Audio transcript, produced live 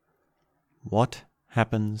What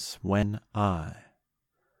Happens When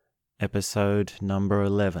Episode number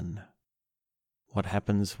 11. What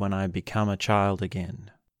Happens When I Become a Child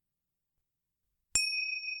Again?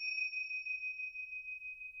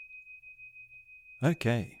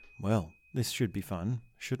 Okay, well, this should be fun,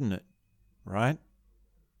 shouldn't it? Right?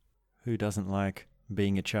 Who doesn't like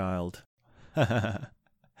being a child?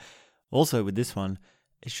 Also, with this one,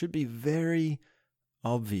 it should be very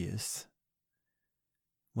obvious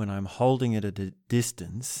when I'm holding it at a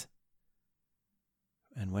distance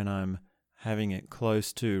and when I'm having it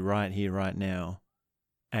close to right here, right now,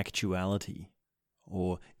 actuality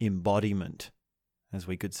or embodiment, as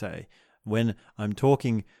we could say. When I'm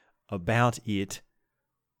talking about it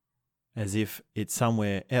as if it's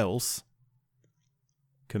somewhere else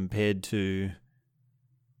compared to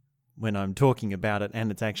when I'm talking about it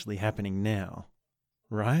and it's actually happening now,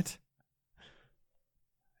 right?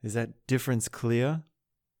 Is that difference clear?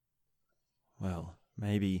 Well,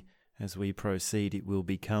 maybe as we proceed it will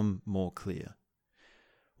become more clear.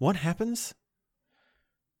 What happens?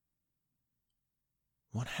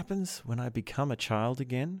 What happens when I become a child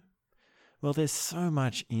again? Well, there's so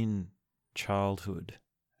much in childhood,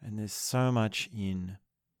 and there's so much in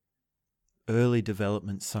early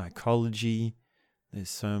development psychology,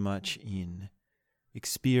 there's so much in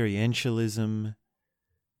experientialism,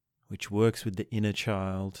 which works with the inner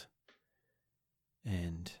child,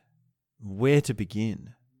 and where to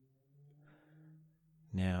begin.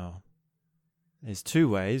 Now, there's two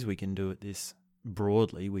ways we can do it this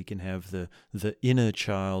broadly. We can have the inner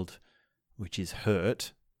child, which is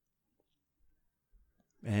hurt,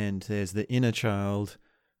 and there's the inner child,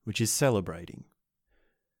 which is celebrating.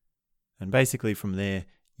 And basically from there,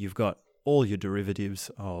 you've got all your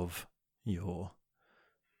derivatives of your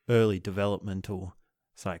early developmental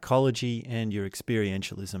psychology and your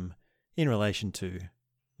experientialism in relation to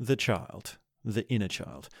the child, the inner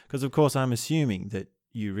child. Because of course I'm assuming that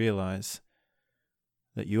you realize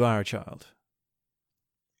that you are a child,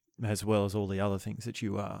 as well as all the other things that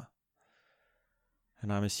you are.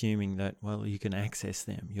 And I'm assuming that, well, you can access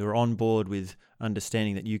them. You're on board with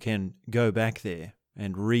understanding that you can go back there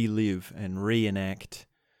and relive and reenact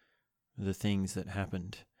the things that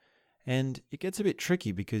happened. And it gets a bit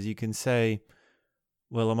tricky because you can say,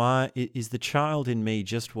 well, is the child in me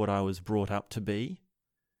just what I was brought up to be?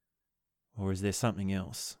 Or is there something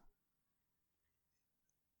else?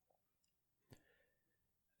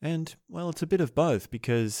 And, well, it's a bit of both,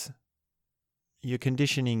 because your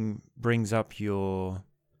conditioning brings up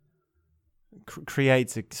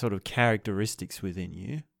creates a sort of characteristics within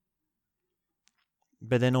you.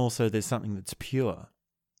 But then also there's something that's pure,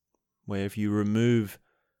 where if you remove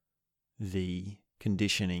the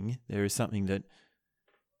conditioning, there is something that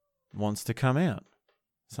wants to come out,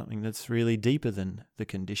 something that's really deeper than the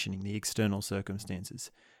conditioning, the external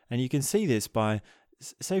circumstances. And you can see this by,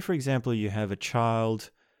 say for example, you have a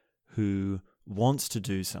child who wants to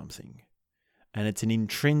do something, and it's an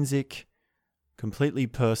intrinsic, completely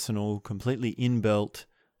personal, completely inbuilt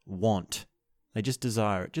want. They just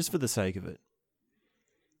desire it, just for the sake of it.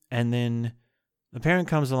 And then the parent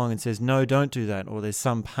comes along and says, no, don't do that, or there's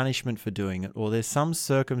some punishment for doing it, or there's some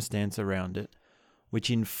circumstance around it which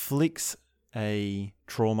inflicts a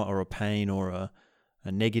trauma or a pain or a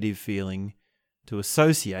negative feeling to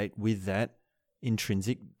associate with that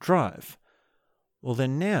intrinsic drive. Well,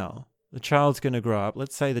 then now the child's going to grow up.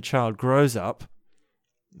 Let's say the child grows up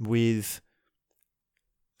with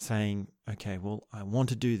saying, okay, well, I want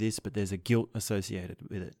to do this, but there's a guilt associated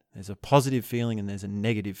with it. There's a positive feeling and there's a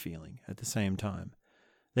negative feeling at the same time.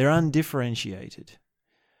 They're undifferentiated.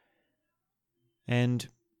 And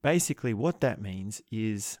basically what that means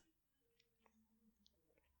is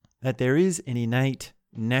that there is an innate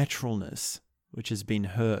naturalness which has been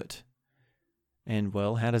hurt. And,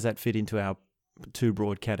 well, how does that fit into our two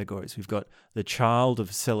broad categories? We've got the child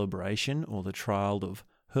of celebration, or the child of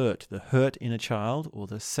hurt, the hurt inner child or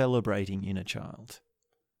the celebrating inner child.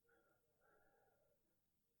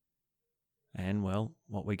 And, well,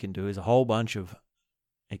 what we can do is a whole bunch of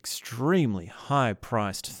extremely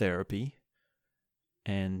high-priced therapy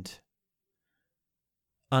and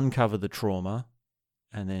uncover the trauma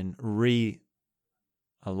and then re-aliven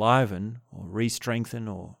or re-strengthen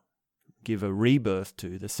or give a rebirth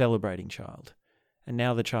to the celebrating child. And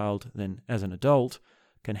now the child then, as an adult,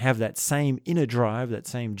 can have that same inner drive, that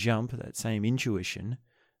same jump, that same intuition,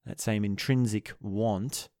 that same intrinsic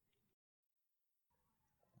want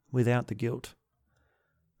without the guilt.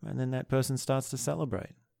 And then that person starts to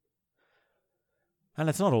celebrate. And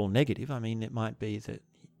it's not all negative. I mean, it might be that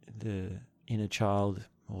the inner child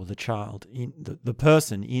or the child, the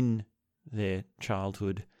person in their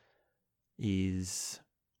childhood is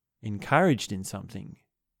encouraged in something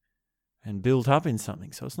and built up in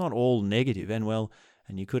something. So it's not all negative.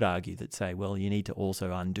 And you could argue that, say, well, you need to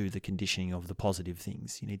also undo the conditioning of the positive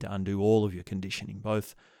things. You need to undo all of your conditioning,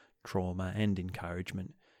 both trauma and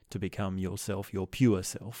encouragement, to become yourself, your pure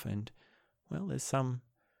self. And, well, there's some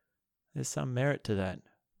merit to that.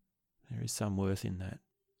 There is some worth in that.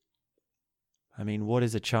 I mean, what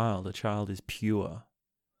is a child? A child is pure.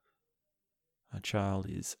 A child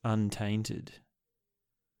is untainted.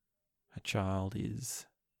 A child is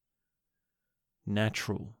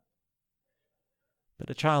natural. But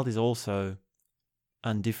a child is also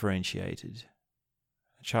undifferentiated.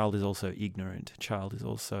 A child is also ignorant. A child is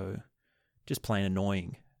also just plain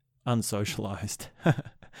annoying, unsocialized,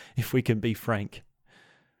 if we can be frank.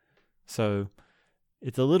 So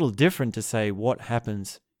it's a little different to say what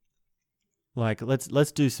happens. Like,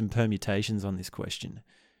 let's do some permutations on this question.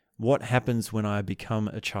 What happens when I become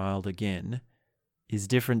a child again is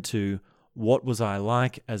different to what was I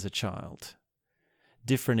like as a child.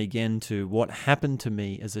 Different again to what happened to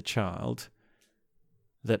me as a child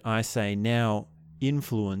that I say now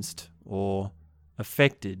influenced or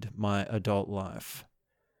affected my adult life.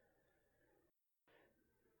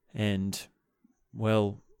 And,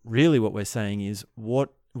 well, really what we're saying is what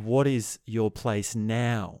is your place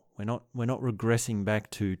now? We're not regressing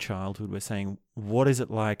back to childhood. We're saying, what is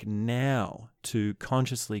it like now to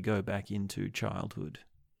consciously go back into childhood?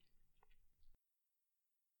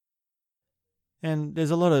 And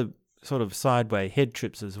there's a lot of sort of sideway head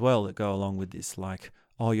trips as well that go along with this, like,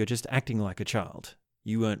 oh, you're just acting like a child.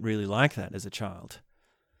 You weren't really like that as a child.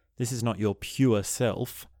 This is not your pure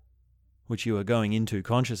self, which you are going into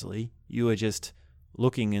consciously. You are just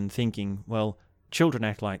looking and thinking, well, children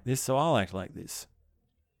act like this, so I'll act like this.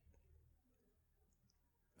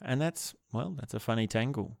 And that's a funny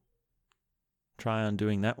tangle. Try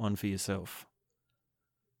undoing that one for yourself.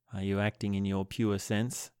 Are you acting in your pure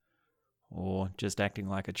sense, or just acting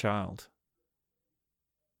like a child?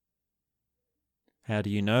 How do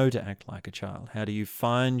you know to act like a child? How do you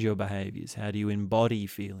find your behaviors? How do you embody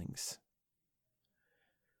feelings?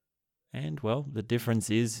 And, well, the difference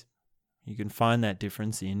is you can find that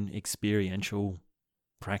difference in experiential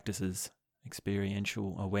practices,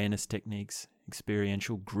 experiential awareness techniques,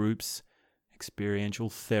 experiential groups, experiential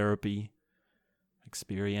therapy,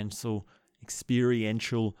 experiential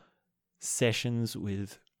sessions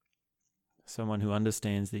with someone who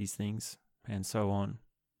understands these things, and so on.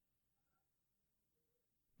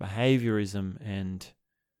 Behaviorism and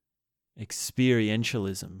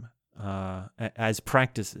experientialism as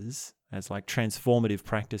practices, as like transformative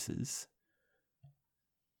practices,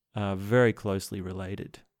 are very closely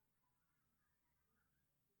related.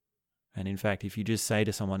 And in fact, if you just say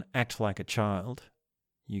to someone, act like a child,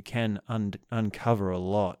 you can uncover a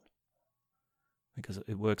lot. Because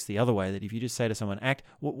it works the other way, that if you just say to someone, act,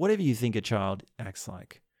 whatever you think a child acts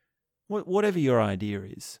like, whatever your idea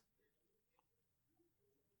is,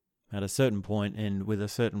 at a certain point and with a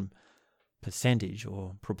certain percentage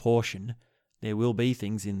or proportion, there will be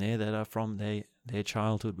things in there that are from their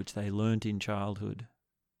childhood, which they learnt in childhood.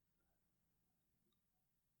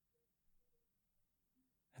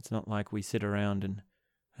 It's not like we sit around and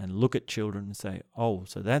look at children and say, oh,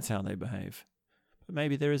 so that's how they behave. But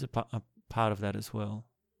maybe there is a part of that as well,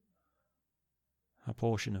 a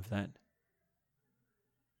portion of that.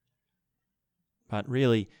 But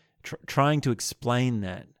really, trying to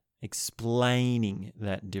explaining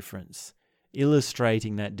that difference,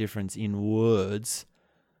 illustrating that difference in words,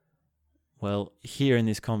 well, here in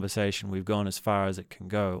this conversation, we've gone as far as it can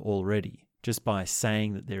go already, just by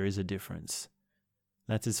saying that there is a difference.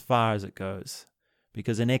 That's as far as it goes,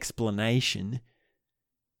 because an explanation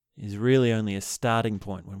is really only a starting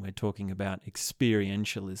point when we're talking about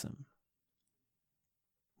experientialism.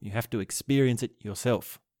 You have to experience it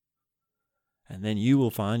yourself, and then you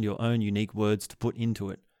will find your own unique words to put into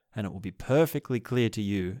it, and it will be perfectly clear to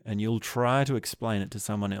you, and you'll try to explain it to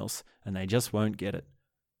someone else, and they just won't get it.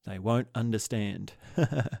 They won't understand.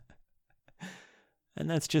 And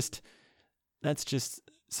that's just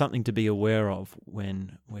something to be aware of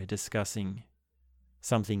when we're discussing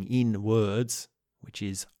something in words, which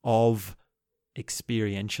is of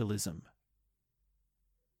experientialism.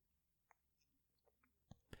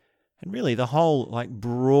 And really the whole, like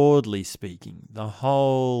broadly speaking, the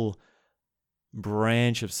whole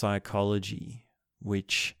branch of psychology,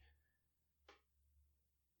 which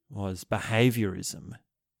was behaviorism,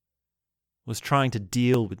 was trying to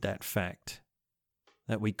deal with that fact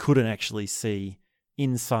that we couldn't actually see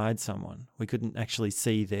inside someone. We couldn't actually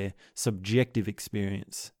see their subjective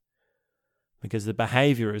experience, because the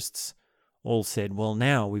behaviorists all said, well,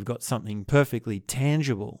 now we've got something perfectly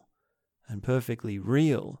tangible and perfectly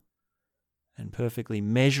real and perfectly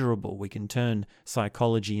measurable. We can turn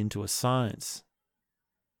psychology into a science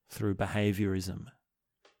through behaviorism.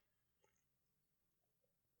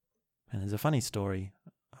 And there's a funny story.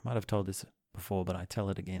 I might have told this before, but I tell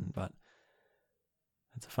it again. But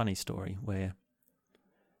it's a funny story where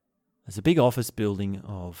there's a big office building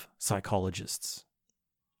of psychologists.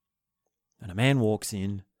 And a man walks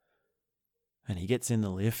in and he gets in the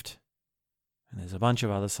lift, and there's a bunch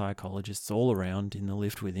of other psychologists all around in the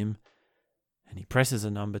lift with him, and he presses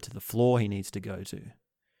a number to the floor he needs to go to.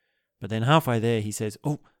 But then halfway there he says,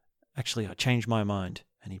 oh, actually I changed my mind,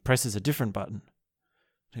 and he presses a different button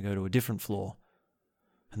to go to a different floor.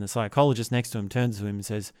 And the psychologist next to him turns to him and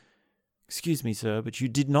says, excuse me, sir, but you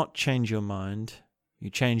did not change your mind. You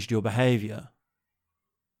changed your behavior.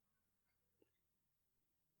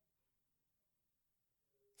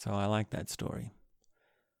 So I like that story.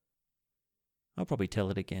 I'll probably tell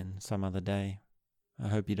it again some other day. I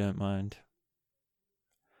hope you don't mind.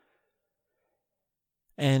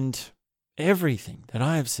 And everything that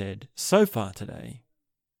I have said so far today,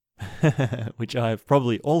 which I have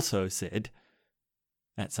probably also said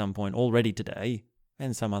at some point already today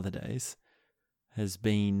and some other days, has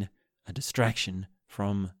been a distraction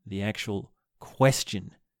from the actual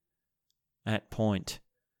question at point.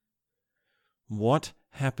 What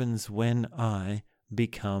happens when I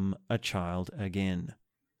become a child again?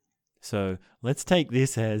 So let's take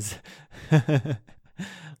this as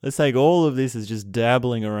let's take all of this as just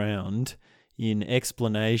dabbling around in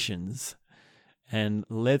explanations, and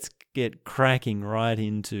let's get cracking right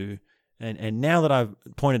into, and now that I've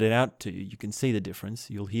pointed it out to you, you can see the difference,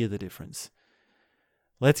 you'll hear the difference.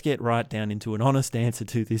 Let's get right down into an honest answer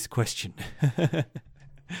to this question.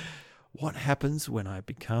 What happens when I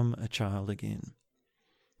become a child again?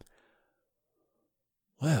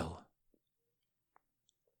 Well,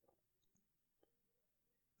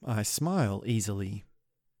 I smile easily.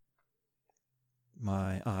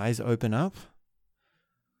 My eyes open up.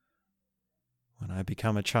 When I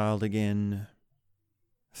become a child again,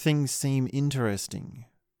 things seem interesting.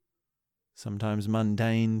 Sometimes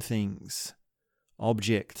mundane things,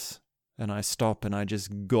 objects, and I stop and I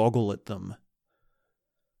just goggle at them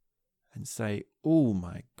and say, oh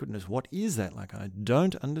my goodness, what is that? Like, I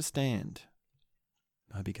don't understand.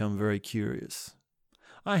 I become very curious.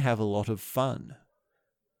 I have a lot of fun.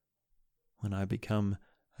 When I become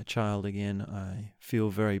a child again, I feel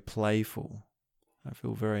very playful. I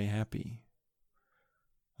feel very happy.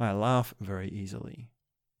 I laugh very easily.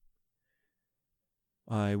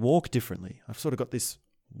 I walk differently. I've sort of got this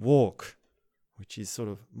walk, which is sort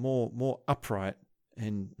of more upright,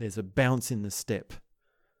 and there's a bounce in the step.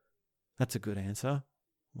 That's a good answer.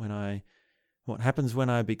 What happens when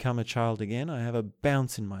I become a child again? I have a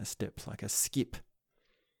bounce in my steps, like a skip.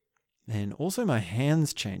 And also my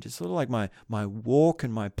hands change. It's sort of like my walk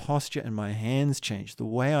and my posture and my hands change. The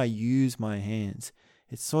way I use my hands.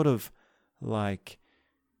 It's sort of like,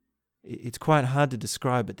 it's quite hard to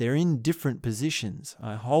describe, but they're in different positions.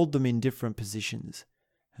 I hold them in different positions,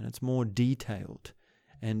 and it's more detailed.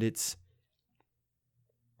 And it's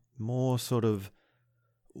more sort of,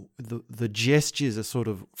 the gestures are sort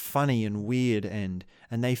of funny and weird, and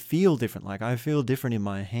they feel different. Like, I feel different in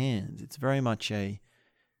my hands. It's very much a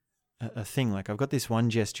thing. Like, I've got this one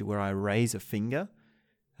gesture where I raise a finger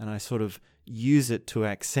and I sort of use it to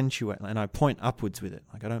accentuate, and I point upwards with it.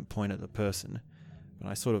 Like, I don't point at the person, but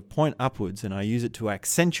I sort of point upwards and I use it to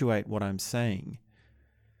accentuate what I'm saying.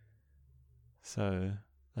 So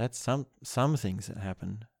that's some things that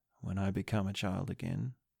happen when I become a child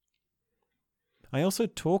again. I also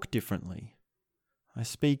talk differently. I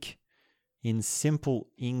speak in simple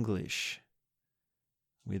English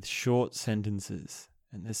with short sentences,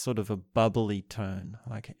 and there's sort of a bubbly tone.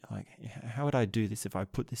 Like how would I do this if I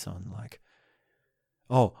put this on? Like,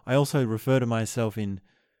 oh, I also refer to myself in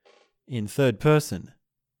third person.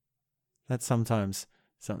 That's sometimes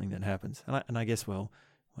something that happens. And I guess, well,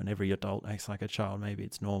 when every adult acts like a child, maybe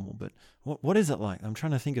it's normal. But what is it like? I'm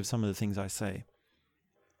trying to think of some of the things I say.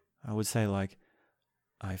 I would say, like,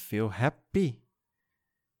 I feel happy.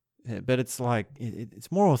 But it's like,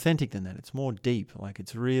 it's more authentic than that. It's more deep. Like,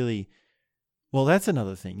 it's really, well, that's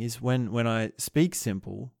another thing, is when I speak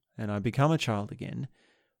simple and I become a child again,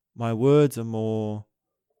 my words are more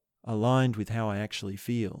aligned with how I actually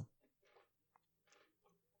feel.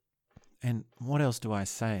 And what else do I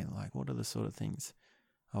say? Like, what are the sort of things?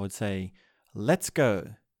 I would say, let's go.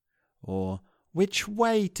 Or, which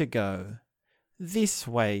way to go? This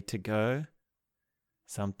way to go.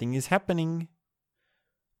 Something is happening.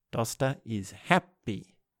 Dosta is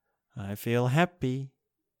happy. I feel happy.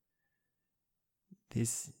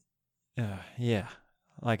 This, yeah.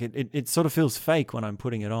 Like it sort of feels fake when I'm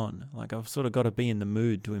putting it on. Like I've sort of got to be in the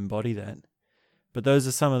mood to embody that. But those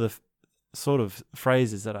are some of the sort of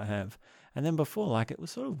phrases that I have. And then before, like it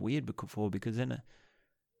was sort of weird before because then,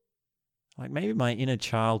 like maybe my inner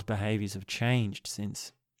child behaviors have changed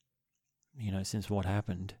since what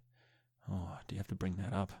happened. Oh, do you have to bring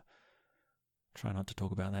that up? Try not to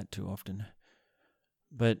talk about that too often.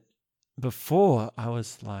 But before, I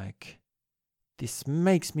was like, this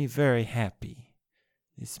makes me very happy.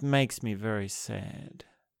 This makes me very sad.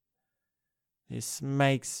 This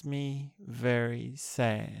makes me very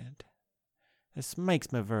sad. This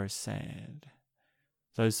makes me very sad.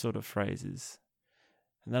 Those sort of phrases.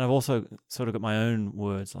 And then I've also sort of got my own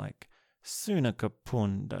words like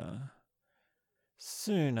Sunakapunda.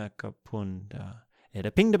 Sunakapunda.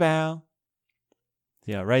 Edapingdabao.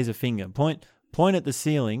 Yeah, raise a finger. Point at the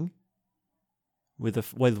ceiling with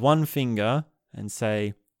one finger and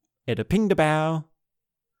say Edapingdabao.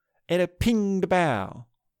 Edapingdabao.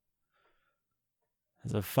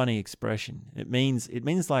 It's a funny expression. It means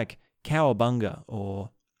like cowabunga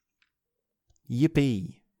or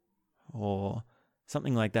yippee or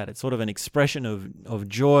something like that. It's sort of an expression of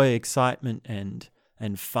joy, excitement, and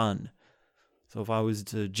fun. So if I was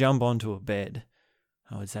to jump onto a bed,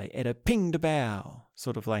 I would say edapingdabao,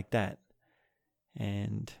 sort of like that.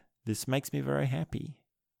 And this makes me very happy.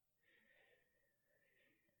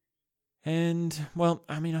 And, well,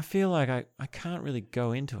 I mean, I feel like I can't really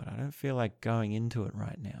go into it. I don't feel like going into it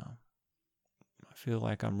right now. I feel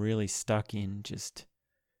like I'm really stuck in just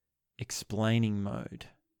explaining mode,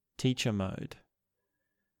 teacher mode.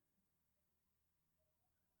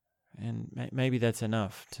 And maybe that's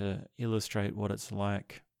enough to illustrate what it's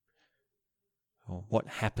like or what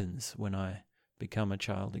happens when I become a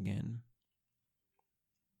child again.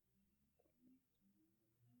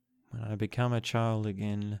 When I become a child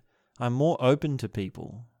again, I'm more open to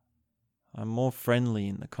people. I'm more friendly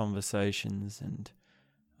in the conversations and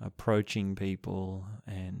approaching people,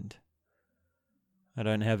 and I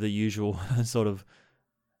don't have the usual sort of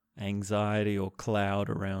anxiety or cloud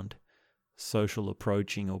around social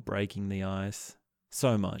approaching or breaking the ice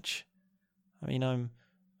so much. I mean, I'm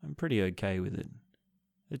pretty okay with it.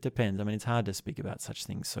 It depends. I mean, it's hard to speak about such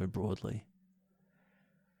things so broadly.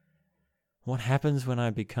 What happens when I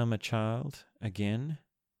become a child again?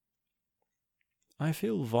 I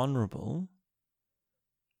feel vulnerable.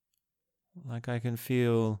 Like I can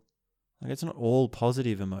feel like it's not all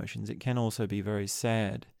positive emotions. It can also be very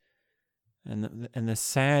sad. And the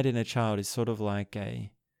sad in a child is sort of like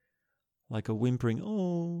a whimpering,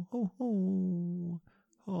 oh,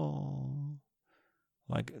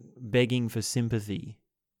 like begging for sympathy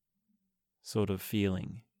sort of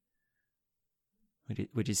feeling,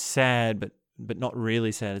 which is sad, but not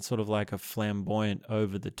really sad. It's sort of like a flamboyant,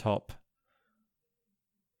 over the top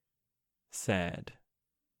sad.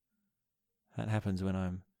 That happens when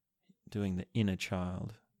I'm doing the inner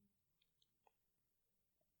child.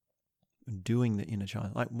 Doing the inner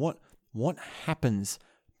child. Like what happens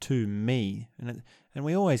to me? And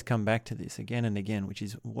we always come back to this again and again, which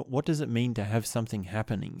is what does it mean to have something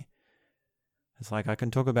happening? It's like I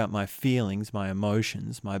can talk about my feelings, my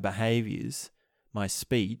emotions, my behaviors, my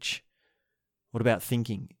speech. What about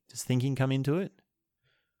thinking? Does thinking come into it?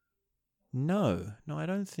 No, I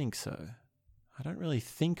don't think so. I don't really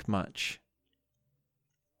think much.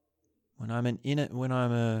 When I'm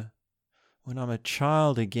a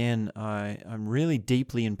child again, I'm really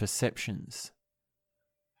deeply in perceptions.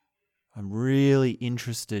 I'm really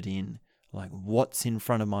interested in like what's in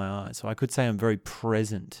front of my eyes. So I could say I'm very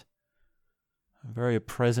present. I'm very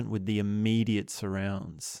present with the immediate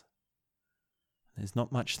surrounds. There's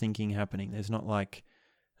not much thinking happening. There's not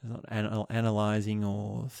analyzing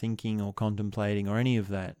or thinking or contemplating or any of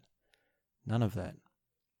that. None of that.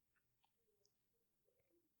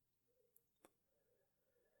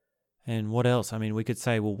 And what else? I mean, we could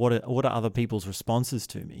say, well, what are other people's responses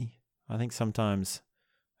to me? I think sometimes,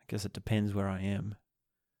 I guess it depends where I am.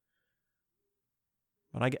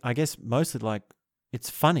 But I guess mostly like, it's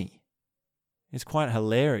funny. It's quite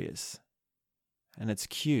hilarious. And it's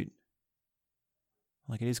cute.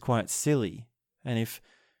 Like it is quite silly. And if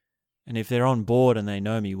they're on board and they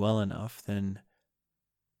know me well enough, then,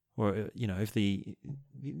 or, if the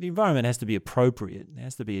environment has to be appropriate, there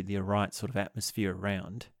has to be the right sort of atmosphere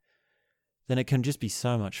around, then it can just be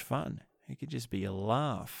so much fun. It could just be a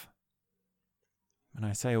laugh. And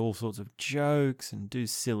I say all sorts of jokes and do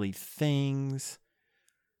silly things.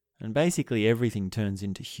 And basically everything turns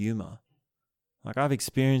into humor. Like I've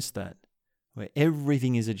experienced that. where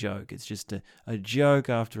everything is a joke. It's just a joke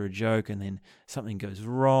after a joke, and then something goes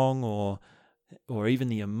wrong, or even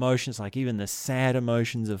the emotions, like even the sad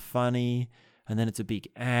emotions are funny, and then it's a big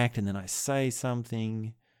act, and then I say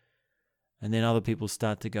something, and then other people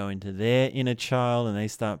start to go into their inner child and they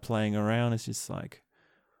start playing around. It's just like,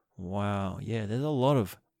 wow, yeah, there's a lot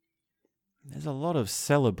of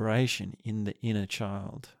celebration in the inner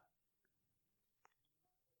child.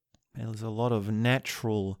 And there's a lot of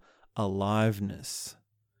natural aliveness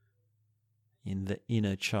in the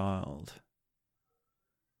inner child.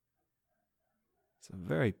 It's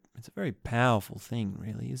a very powerful thing,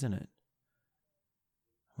 really, isn't it?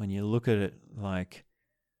 When you look at it like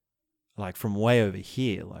from way over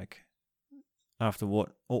here, like after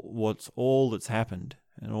what's all that's happened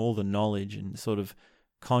and all the knowledge and sort of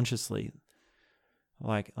consciously,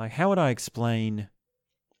 like how would I explain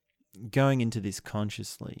going into this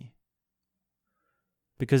consciously?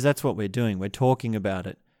 Because that's what we're doing. We're talking about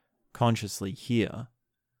it consciously here.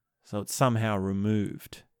 So it's somehow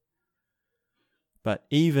removed. But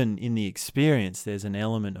even in the experience, there's an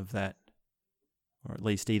element of that, or at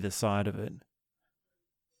least either side of it,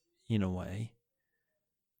 in a way.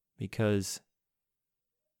 Because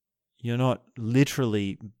you're not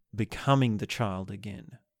literally becoming the child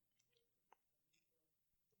again.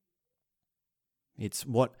 It's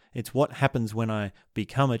what happens when I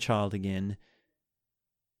become a child again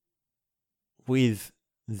with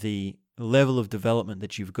the level of development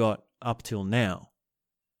that you've got up till now.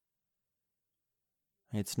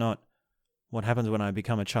 It's not what happens when I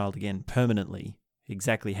become a child again permanently,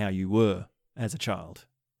 exactly how you were as a child.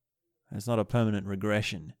 It's not a permanent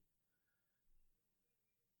regression.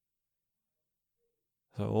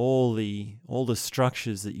 So all the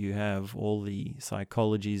structures that you have, all the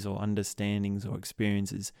psychologies or understandings or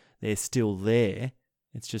experiences, they're still there.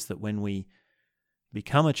 It's just that when we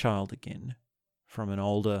become a child again from an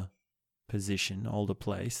older position, older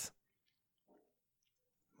place,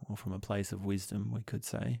 or from a place of wisdom, we could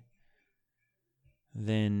say,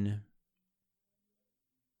 then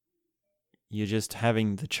you're just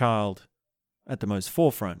having the child at the most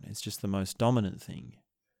forefront. It's just the most dominant thing.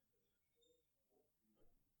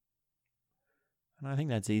 And I think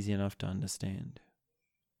that's easy enough to understand.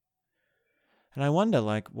 And I wonder,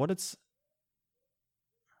 what's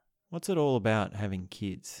it all about having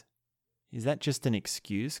kids? Is that just an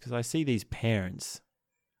excuse? Because I see these parents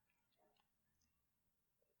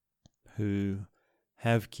who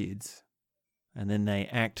have kids and then they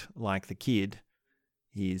act like the kid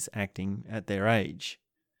is acting at their age.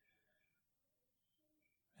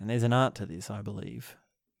 And there's an art to this, I believe.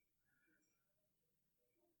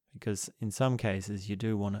 Because in some cases you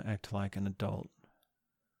do want to act like an adult,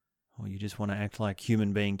 or you just want to act like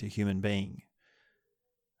human being to human being.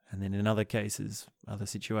 And then in other cases, other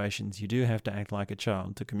situations, you do have to act like a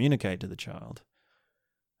child to communicate to the child.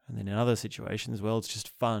 And then in other situations, well, it's just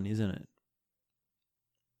fun, isn't it?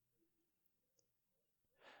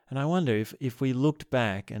 And I wonder if we looked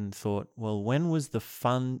back and thought, well, when was the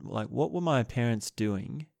fun, what were my parents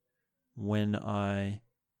doing when I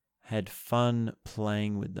had fun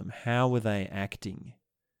playing with them? How were they acting?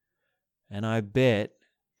 And I bet,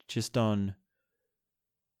 just on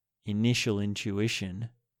initial intuition,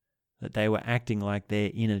 that they were acting like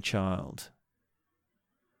their inner child.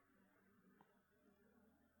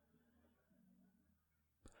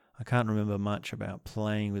 I can't remember much about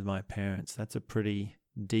playing with my parents. That's a pretty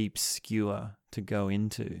deep skewer to go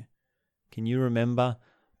into. Can you remember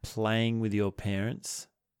playing with your parents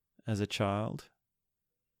as a child?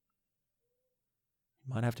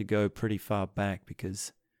 You might have to go pretty far back,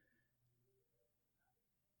 because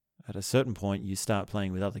at a certain point you start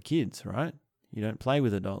playing with other kids, right? You don't play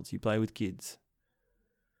with adults, you play with kids.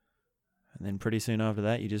 And then pretty soon after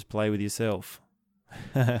that, you just play with yourself.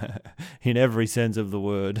 In every sense of the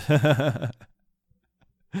word. I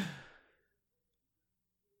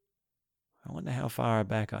wonder how far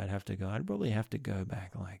back I'd have to go. I'd probably have to go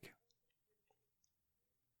back I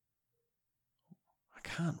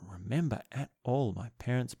can't remember at all my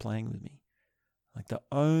parents playing with me. The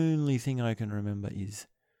only thing I can remember is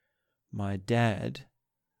my dad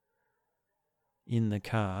in the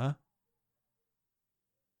car,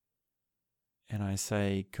 and I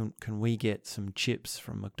say, can we get some chips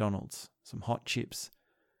from McDonald's, some hot chips?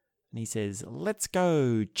 And he says, let's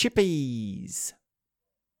go, chippies.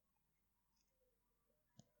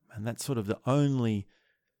 And that's sort of the only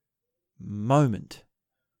moment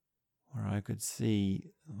where I could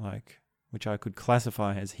see, which I could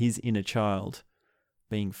classify as his inner child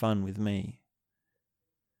being fun with me.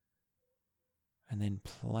 And then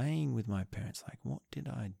playing with my parents. Like, what did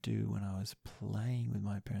I do when I was playing with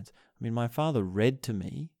my parents? I mean, my father read to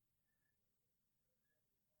me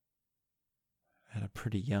at a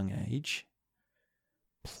pretty young age.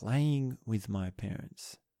 Playing with my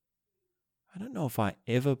parents. I don't know if I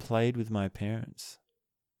ever played with my parents.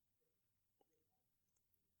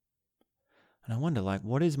 And I wonder, like,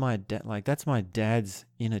 what is my dad, like, that's my dad's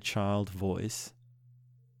inner child voice.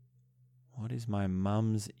 What is my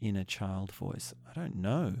mum's inner child voice? I don't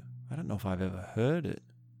know. I don't know if I've ever heard it.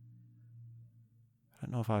 I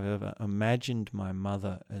don't know if I've ever imagined my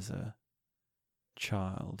mother as a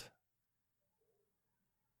child.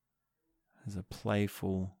 As a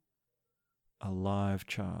playful, alive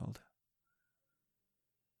child.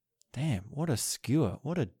 Damn, what a skewer.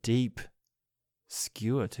 What a deep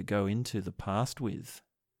skewer to go into the past with.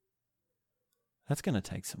 That's going to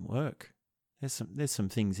take some work. There's some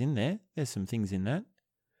things in there. There's some things in that.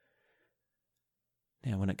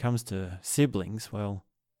 Now, when it comes to siblings, well,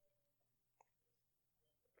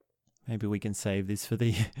 maybe we can save this for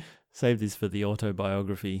the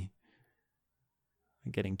autobiography.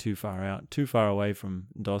 I'm getting too far away from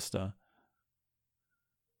Dosta.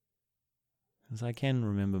 Because I can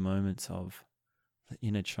remember moments of the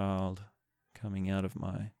inner child coming out of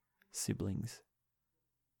my siblings.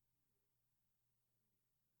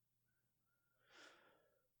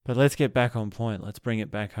 But let's get back on point. Let's bring it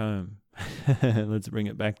back home. Let's bring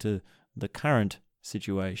it back to the current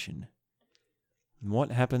situation.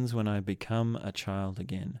 What happens when I become a child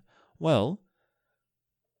again? Well,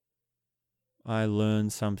 I learn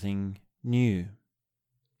something new.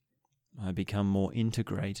 I become more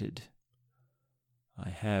integrated. I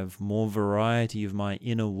have more variety of my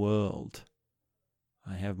inner world.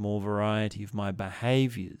 I have more variety of my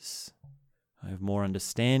behaviors. I have more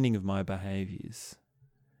understanding of my behaviors.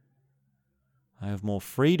 I have more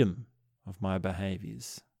freedom of my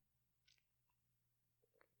behaviors.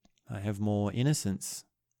 I have more innocence,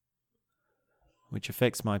 which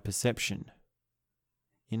affects my perception.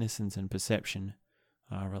 Innocence and perception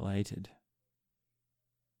are related.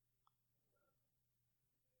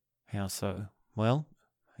 How so? Well,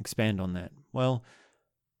 expand on that. Well,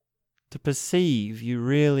 to perceive, you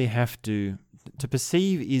really have to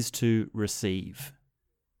perceive is to receive.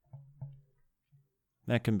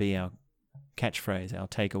 That can be our catchphrase, our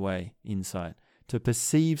takeaway insight. To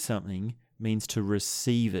perceive something means to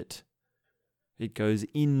receive it. It goes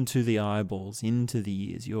into the eyeballs, into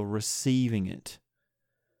the ears. You're receiving it.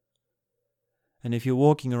 And if you're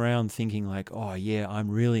walking around thinking like, oh yeah,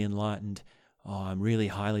 I'm really enlightened, oh, I'm really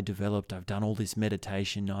highly developed, I've done all this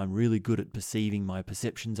meditation, I'm really good at perceiving, my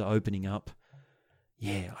perceptions are opening up.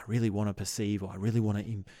 Yeah, I really want to perceive, or I really want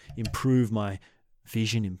to improve my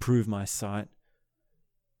vision, improve my sight.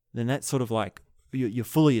 Then that's sort of like, you're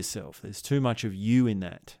full of yourself. There's too much of you in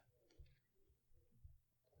that.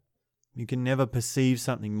 You can never perceive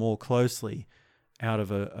something more closely out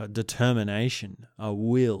of a determination, a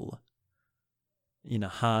will, in a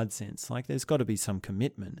hard sense. Like there's got to be some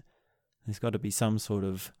commitment. There's got to be some sort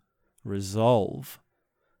of resolve.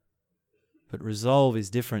 But resolve is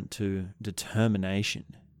different to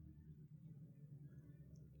determination.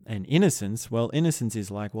 And innocence, well, innocence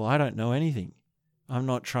is like, well, I don't know anything. I'm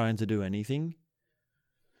not trying to do anything.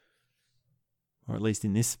 Or at least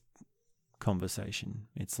in this conversation,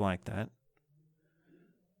 it's like that.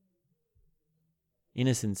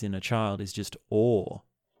 Innocence in a child is just awe.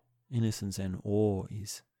 Innocence and awe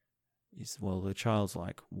is well, the child's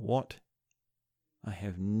like, what? I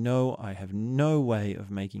have no way of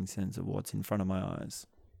making sense of what's in front of my eyes.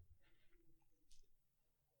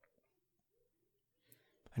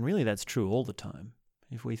 And really that's true all the time,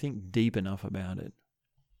 if we think deep enough about it.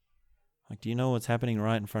 Like, do you know what's happening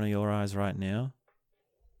right in front of your eyes right now?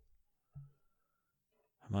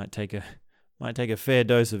 It might take a fair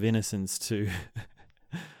dose of innocence to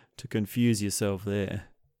to confuse yourself there.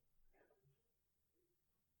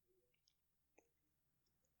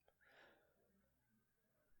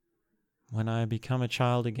 When I become a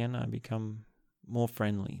child again, I become more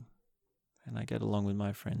friendly and I get along with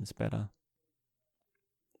my friends better.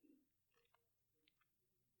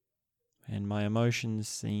 And my emotions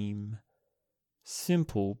seem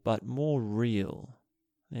simple but more real.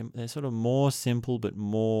 They're sort of more simple but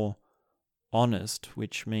more honest,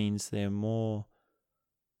 which means they're more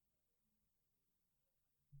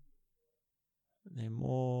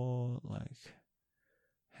like,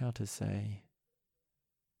 how to say,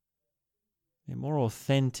 they're more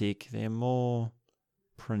authentic, they're more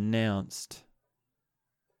pronounced.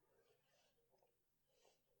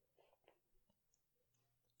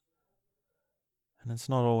 And it's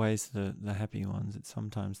not always the happy ones, it's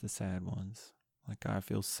sometimes the sad ones. like I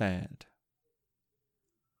feel sad.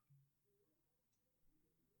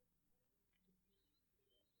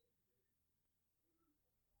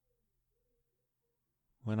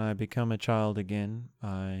 When I become a child again,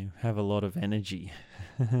 I have a lot of energy.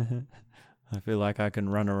 I feel like I can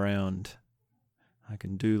run around. I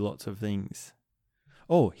can do lots of things.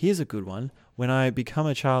 Oh, here's a good one. When I become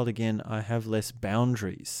a child again, I have less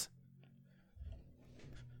boundaries.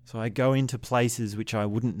 So I go into places which I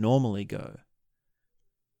wouldn't normally go.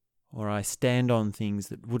 Or I stand on things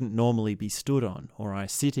that wouldn't normally be stood on. Or I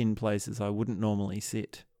sit in places I wouldn't normally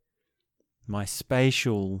sit. My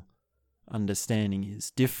spatial understanding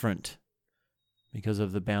is different because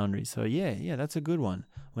of the boundaries. So yeah, that's a good one.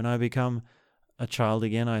 When I become a child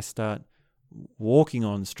again, I start walking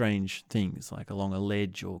on strange things, like along a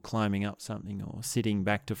ledge or climbing up something or sitting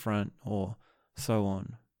back to front or so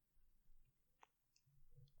on.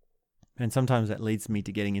 And sometimes that leads me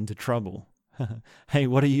to getting into trouble. Hey,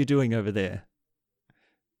 what are you doing over there?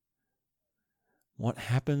 What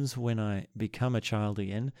happens when I become a child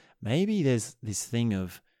again? Maybe there's this thing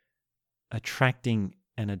of attracting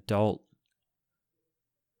an adult.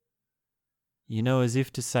 You know, as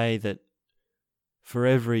if to say that for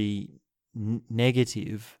every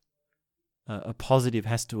negative, a positive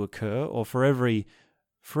has to occur, or for every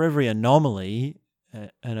anomaly,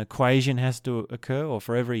 an equation has to occur, or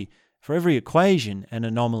for every equation, an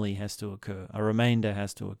anomaly has to occur, a remainder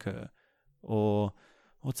has to occur, or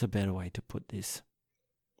what's a better way to put this?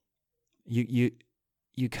 You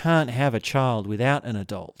can't have a child without an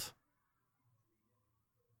adult.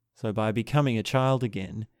 So by becoming a child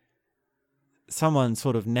again, someone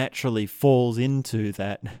sort of naturally falls into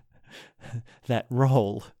that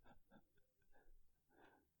role.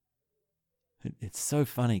 It's so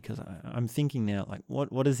funny because I'm thinking now, like,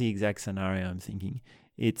 what is the exact scenario I'm thinking?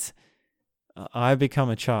 It's I become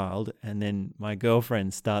a child and then my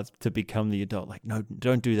girlfriend starts to become the adult. Like, no,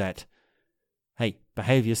 don't do that. Hey,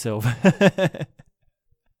 behave yourself.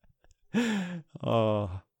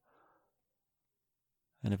 Oh.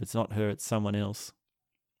 And if it's not her, it's someone else.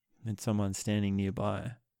 It's someone standing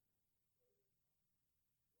nearby.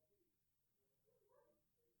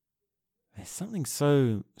 There's something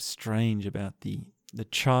so strange about the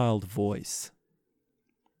child voice.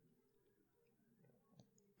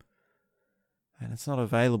 And it's not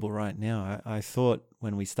available right now. I thought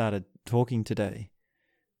when we started talking today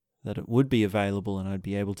that it would be available and I'd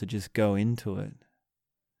be able to just go into it.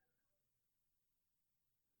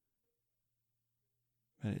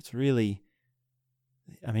 But it's really,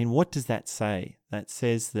 I mean, what does that say? That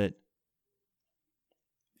says that,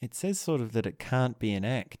 it says sort of that it can't be an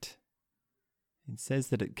act. It says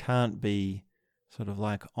that it can't be sort of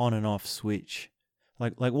like on and off switch.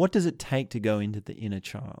 Like what does it take to go into the inner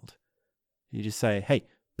child? You just say, hey,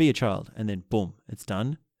 be a child, and then boom, it's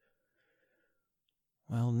done.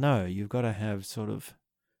 Well, no, you've got to have sort of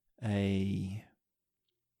a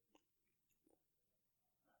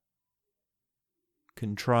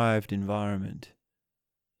contrived environment.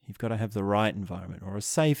 You've got to have the right environment, or a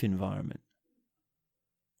safe environment,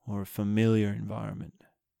 or a familiar environment.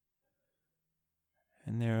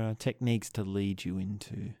 And there are techniques to lead you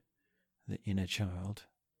into the inner child.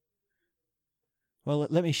 Well,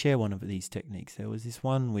 let me share one of these techniques. There was this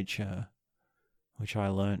one which I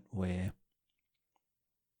learnt where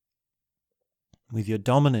with your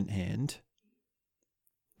dominant hand,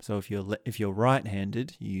 so if you're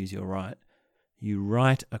right-handed, you use your right, you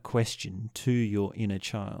write a question to your inner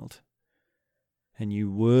child and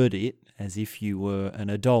you word it as if you were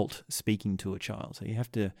an adult speaking to a child. So you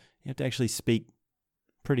have to actually speak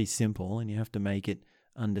pretty simple and you have to make it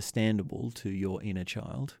understandable to your inner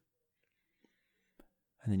child.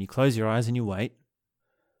 And then you close your eyes and you wait,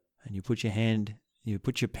 and you put your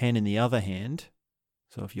pen in the other hand.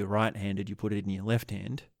 So if you're right-handed, you put it in your left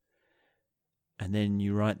hand, and then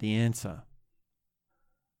you write the answer.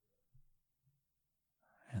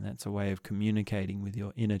 And that's a way of communicating with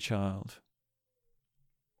your inner child.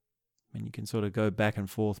 And you can sort of go back and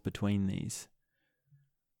forth between these.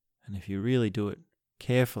 And if you really do it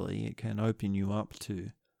carefully, it can open you up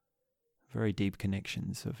to very deep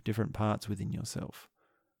connections of different parts within yourself.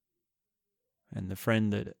 And the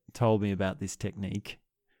friend that told me about this technique,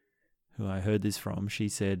 who I heard this from, she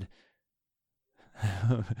said,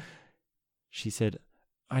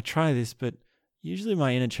 I try this, but usually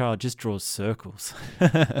my inner child just draws circles.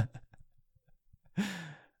 And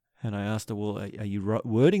I asked her, well, are you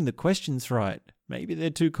wording the questions right? Maybe they're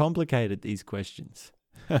too complicated, these questions.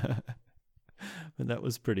 But that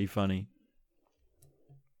was pretty funny.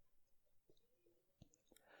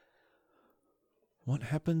 What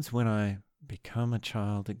happens when I become a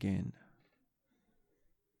child again?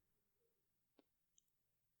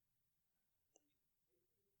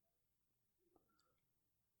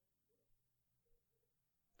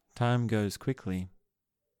 Time goes quickly,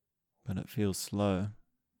 but it feels slow.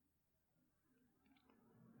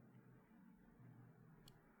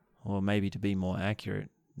 Or maybe to be more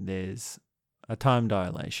accurate, there's a time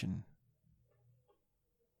dilation.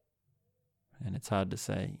 And it's hard to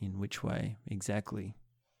say in which way exactly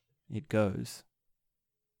it goes.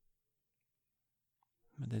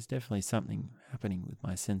 But there's definitely something happening with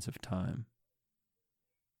my sense of time.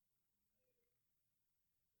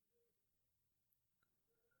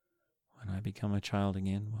 When I become a child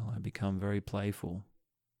again, well, I become very playful.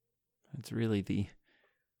 It's really the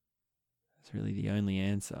only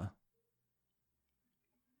answer.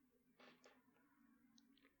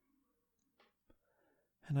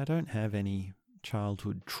 And I don't have any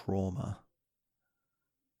childhood trauma.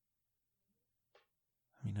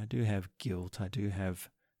 I mean, I do have guilt, I do have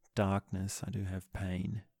darkness, I do have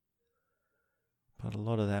pain. But a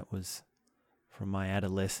lot of that was from my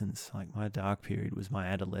adolescence. Like, my dark period was my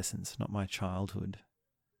adolescence, not my childhood.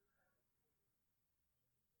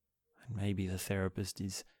 And maybe the therapist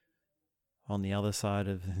is on the other side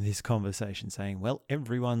of this conversation saying, well,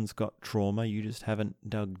 everyone's got trauma, you just haven't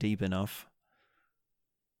dug deep enough.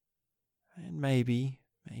 And maybe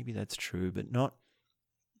that's true, but not.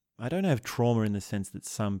 I don't have trauma in the sense that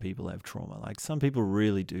some people have trauma. Like, some people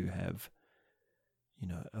really do have,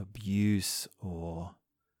 abuse or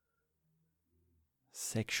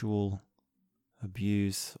sexual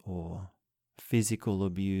abuse or physical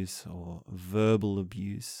abuse or verbal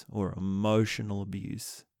abuse or emotional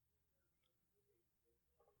abuse.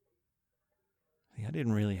 I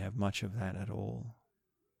didn't really have much of that at all.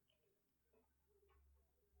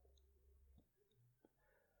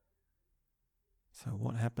 So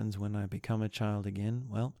what happens when I become a child again?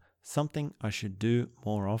 Well, something I should do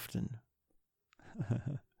more often.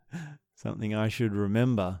 Something I should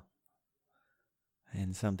remember.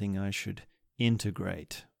 And something I should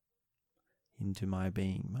integrate into my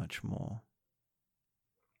being much more.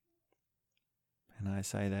 And I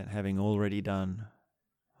say that having already done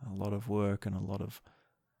a lot of work and a lot of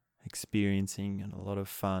experiencing and a lot of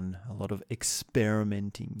fun, a lot of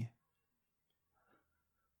experimenting.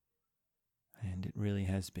 And it really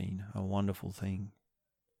has been a wonderful thing.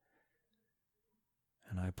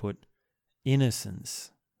 And I put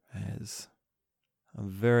innocence as a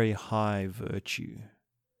very high virtue.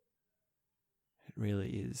 It really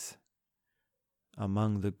is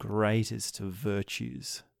among the greatest of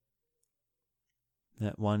virtues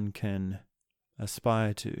that one can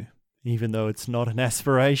aspire to, even though it's not an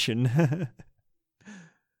aspiration.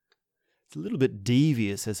 It's a little bit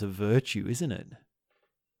devious as a virtue, isn't it?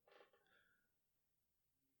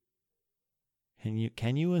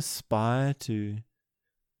 Can you aspire to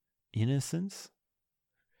innocence?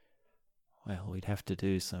 Well, we'd have to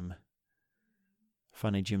do some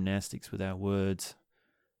funny gymnastics with our words,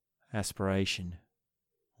 aspiration,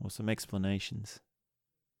 or some explanations.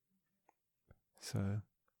 So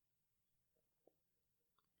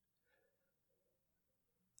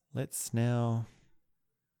let's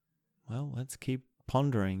keep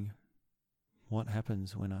pondering what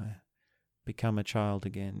happens when I become a child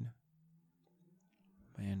again.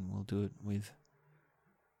 And we'll do it with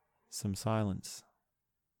some silence.